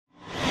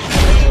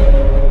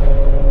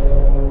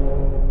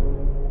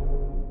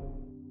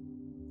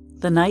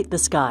The Night the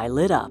Sky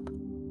Lit Up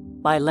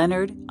by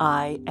Leonard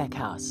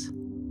Eckhaus.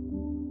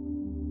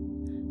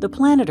 The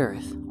planet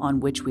Earth, on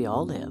which we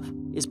all live,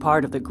 is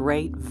part of the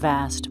great,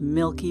 vast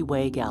Milky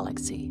Way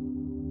galaxy.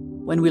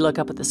 When we look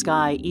up at the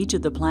sky, each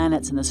of the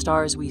planets and the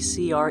stars we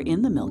see are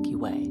in the Milky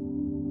Way.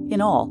 In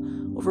all,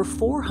 over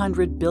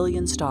 400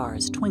 billion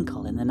stars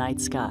twinkle in the night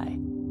sky.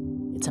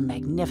 It's a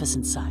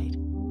magnificent sight,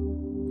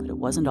 but it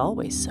wasn't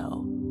always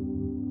so.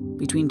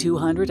 Between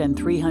 200 and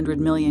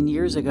 300 million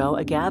years ago,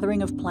 a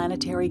gathering of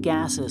planetary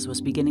gases was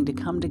beginning to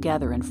come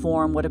together and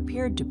form what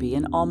appeared to be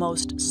an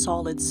almost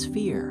solid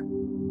sphere.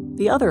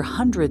 The other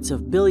hundreds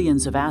of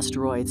billions of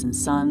asteroids and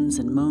suns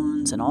and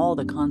moons and all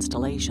the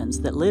constellations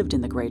that lived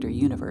in the greater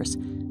universe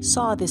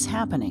saw this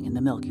happening in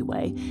the Milky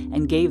Way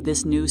and gave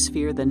this new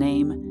sphere the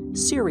name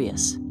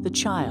Sirius, the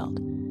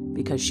Child,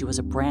 because she was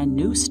a brand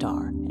new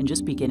star and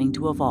just beginning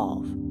to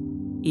evolve.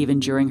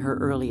 Even during her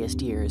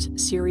earliest years,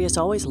 Sirius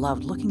always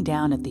loved looking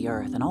down at the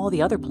Earth and all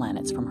the other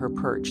planets from her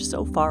perch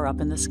so far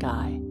up in the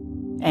sky.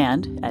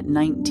 And, at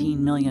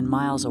 19 million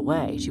miles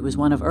away, she was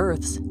one of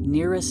Earth's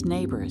nearest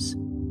neighbors.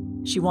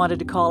 She wanted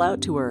to call out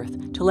to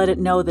Earth, to let it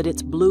know that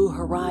its blue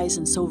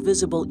horizon, so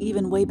visible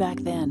even way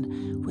back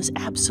then, was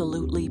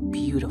absolutely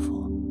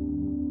beautiful.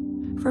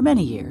 For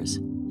many years,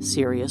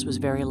 Sirius was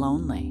very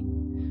lonely.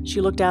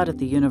 She looked out at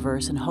the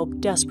universe and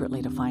hoped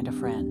desperately to find a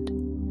friend.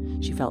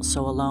 She felt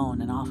so alone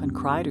and often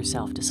cried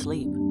herself to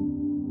sleep.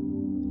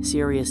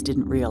 Sirius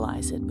didn't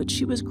realize it, but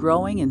she was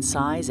growing in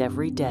size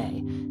every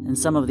day, and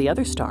some of the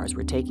other stars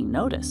were taking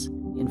notice.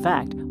 In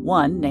fact,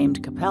 one,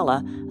 named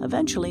Capella,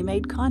 eventually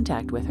made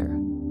contact with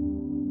her.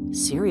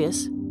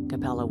 "Sirius,"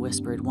 Capella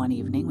whispered one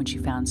evening when she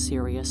found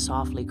Sirius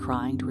softly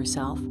crying to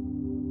herself.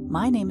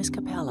 "My name is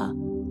Capella.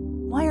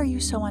 Why are you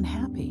so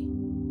unhappy?"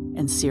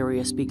 And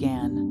Sirius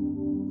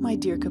began, "My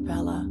dear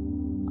Capella,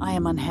 I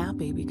am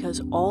unhappy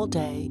because all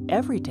day,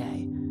 every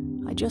day,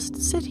 I just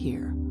sit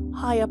here,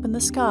 high up in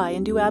the sky,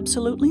 and do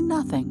absolutely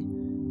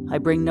nothing. I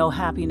bring no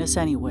happiness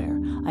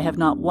anywhere. I have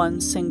not one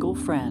single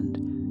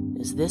friend.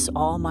 Is this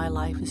all my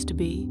life is to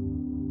be?"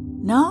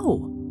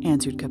 "No,"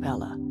 answered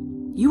Capella.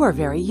 "You are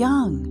very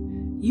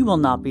young. You will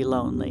not be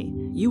lonely.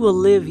 You will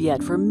live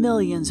yet for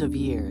millions of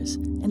years,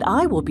 and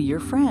I will be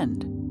your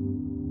friend."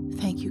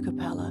 "Thank you,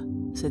 Capella,"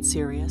 said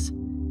Sirius,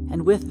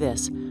 and with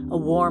this, a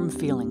warm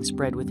feeling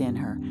spread within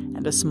her,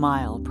 and a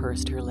smile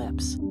pursed her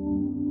lips.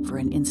 For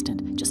an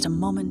instant, just a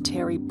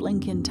momentary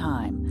blink in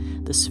time,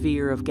 the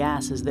sphere of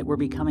gases that were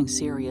becoming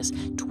Sirius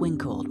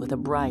twinkled with a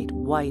bright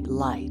white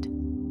light.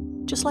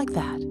 Just like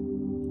that.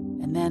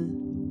 And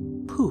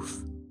then,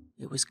 poof,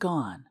 it was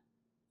gone.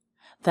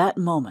 That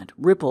moment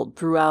rippled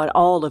throughout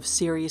all of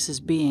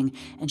Sirius's being,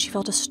 and she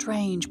felt a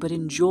strange but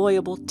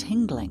enjoyable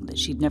tingling that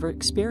she'd never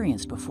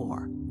experienced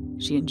before.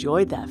 She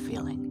enjoyed that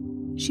feeling.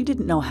 She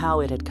didn't know how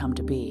it had come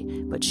to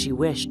be, but she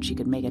wished she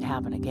could make it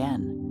happen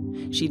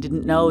again. She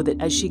didn't know that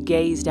as she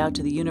gazed out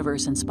to the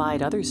universe and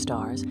spied other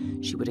stars,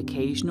 she would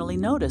occasionally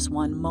notice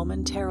one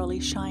momentarily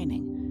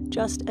shining,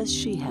 just as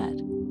she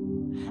had.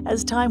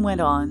 As time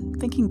went on,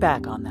 thinking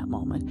back on that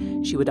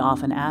moment, she would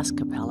often ask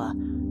Capella,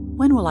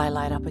 "When will I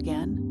light up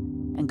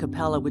again?" And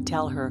Capella would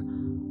tell her,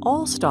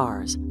 "All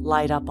stars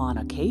light up on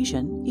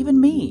occasion,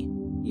 even me.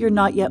 You're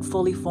not yet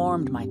fully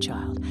formed, my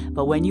child,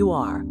 but when you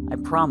are, I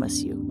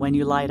promise you, when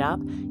you light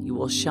up, you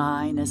will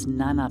shine as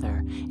none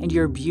other, and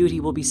your beauty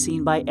will be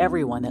seen by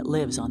everyone that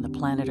lives on the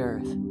planet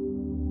Earth."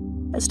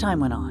 As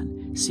time went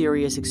on,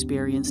 Sirius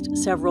experienced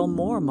several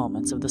more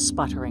moments of the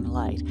sputtering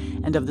light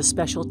and of the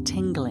special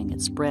tingling it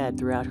spread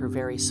throughout her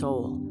very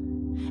soul.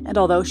 And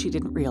although she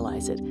didn't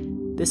realize it,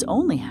 this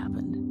only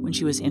happened when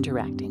she was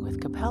interacting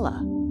with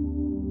Capella.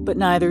 But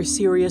neither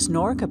Sirius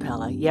nor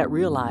Capella yet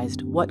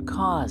realized what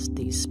caused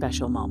these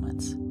special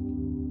moments.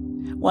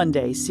 One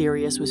day,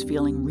 Sirius was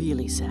feeling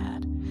really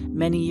sad.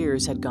 Many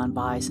years had gone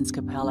by since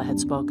Capella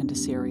had spoken to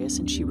Sirius,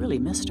 and she really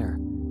missed her.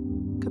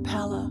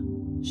 "Capella,"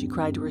 she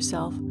cried to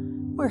herself,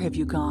 "where have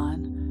you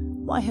gone?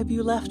 Why have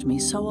you left me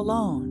so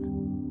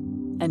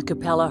alone?" And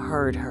Capella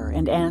heard her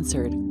and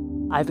answered,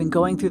 "I've been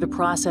going through the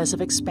process of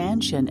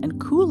expansion and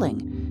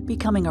cooling,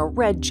 becoming a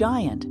red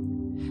giant.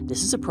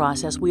 This is a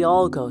process we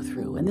all go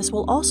through, and this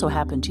will also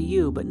happen to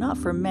you, but not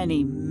for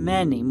many,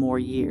 many more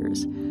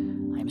years.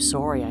 I'm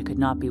sorry I could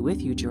not be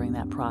with you during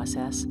that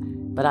process,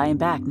 but I am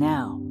back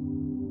now."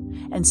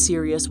 And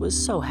Sirius was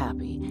so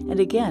happy, and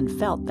again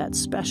felt that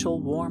special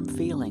warm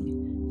feeling.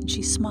 And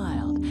she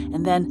smiled,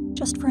 and then,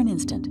 just for an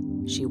instant,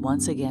 she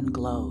once again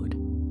glowed.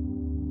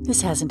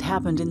 "This hasn't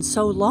happened in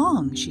so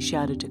long," she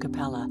shouted to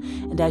Capella,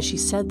 and as she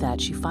said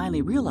that, she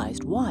finally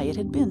realized why it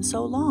had been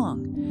so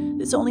long.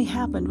 This only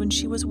happened when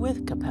she was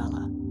with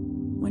Capella,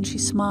 when she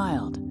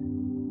smiled,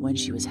 when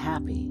she was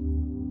happy.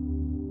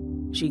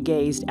 She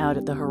gazed out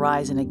at the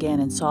horizon again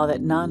and saw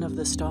that none of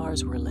the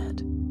stars were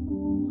lit.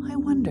 "I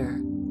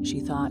wonder," she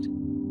thought.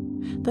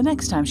 The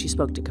next time she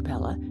spoke to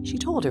Capella, she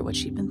told her what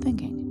she'd been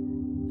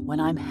thinking.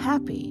 "When I'm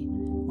happy,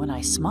 when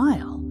I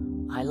smile,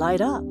 I light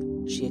up,"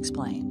 she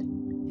explained.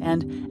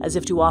 And, as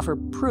if to offer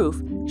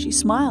proof, she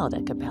smiled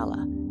at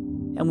Capella.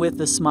 and with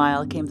the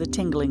smile came the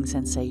tingling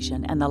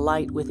sensation and the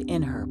light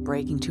within her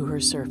breaking to her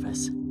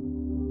surface.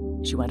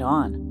 She went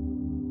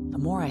on, "The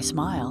more I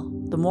smile,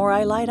 the more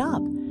I light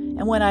up,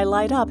 and when I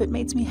light up, it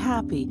makes me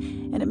happy,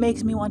 and it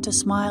makes me want to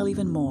smile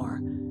even more.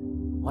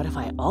 What if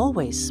I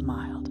always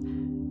smiled?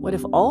 What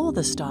if all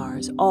the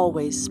stars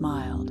always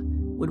smiled?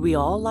 Would we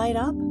all light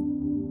up?"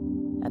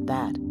 At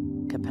that,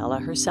 Capella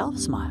herself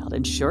smiled,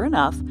 and sure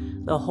enough,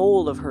 the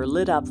whole of her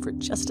lit up for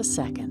just a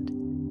second.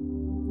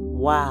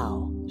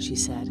 "Wow," she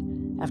said,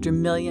 "after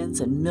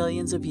millions and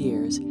millions of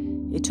years,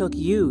 it took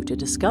you to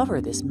discover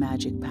this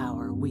magic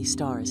power we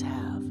stars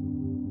have."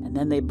 And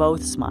then they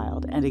both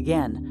smiled, and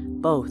again,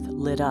 both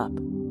lit up.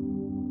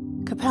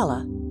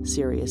 "Capella,"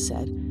 Sirius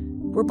said,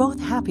 "we're both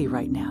happy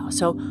right now,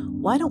 so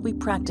why don't we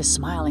practice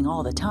smiling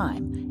all the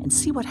time and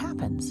see what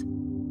happens?"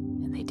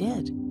 And they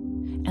did.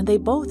 And they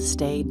both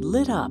stayed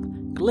lit up,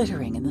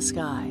 glittering in the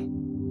sky.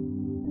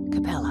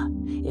 "Capella,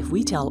 if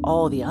we tell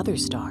all the other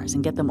stars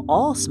and get them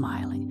all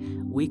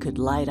smiling, we could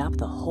light up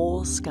the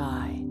whole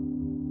sky."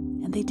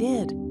 And they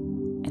did.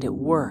 And it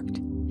worked.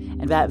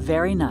 And that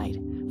very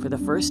night, for the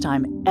first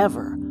time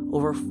ever,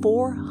 over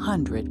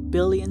 400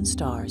 billion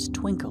stars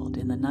twinkled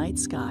in the night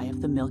sky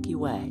of the Milky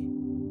Way.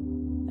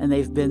 And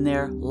they've been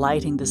there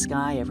lighting the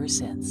sky ever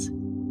since.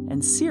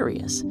 And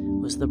Sirius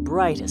was the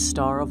brightest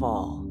star of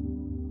all.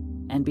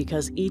 And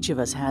because each of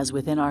us has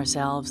within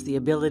ourselves the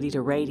ability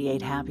to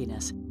radiate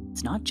happiness,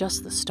 it's not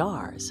just the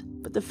stars,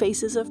 but the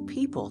faces of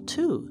people,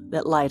 too,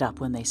 that light up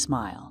when they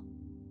smile.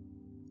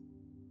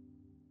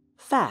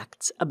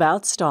 Facts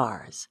about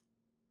stars.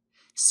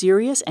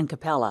 Sirius and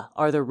Capella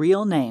are the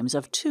real names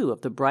of two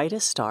of the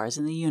brightest stars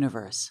in the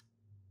universe.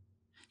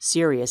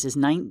 Sirius is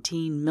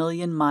 19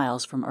 million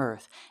miles from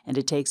Earth, and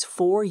it takes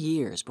 4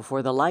 years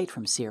before the light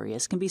from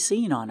Sirius can be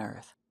seen on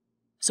Earth.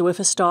 So if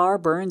a star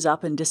burns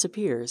up and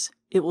disappears,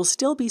 it will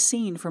still be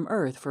seen from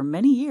Earth for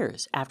many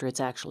years after it's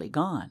actually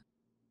gone.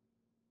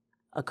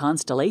 A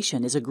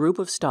constellation is a group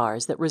of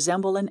stars that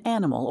resemble an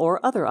animal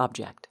or other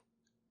object.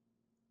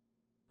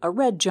 A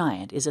red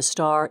giant is a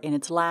star in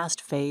its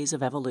last phase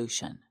of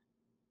evolution.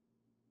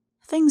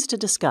 Things to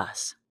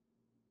discuss.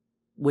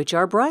 Which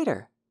are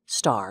brighter,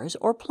 stars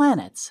or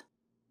planets?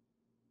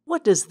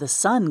 What does the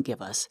sun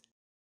give us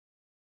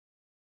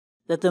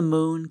that the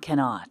moon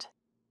cannot?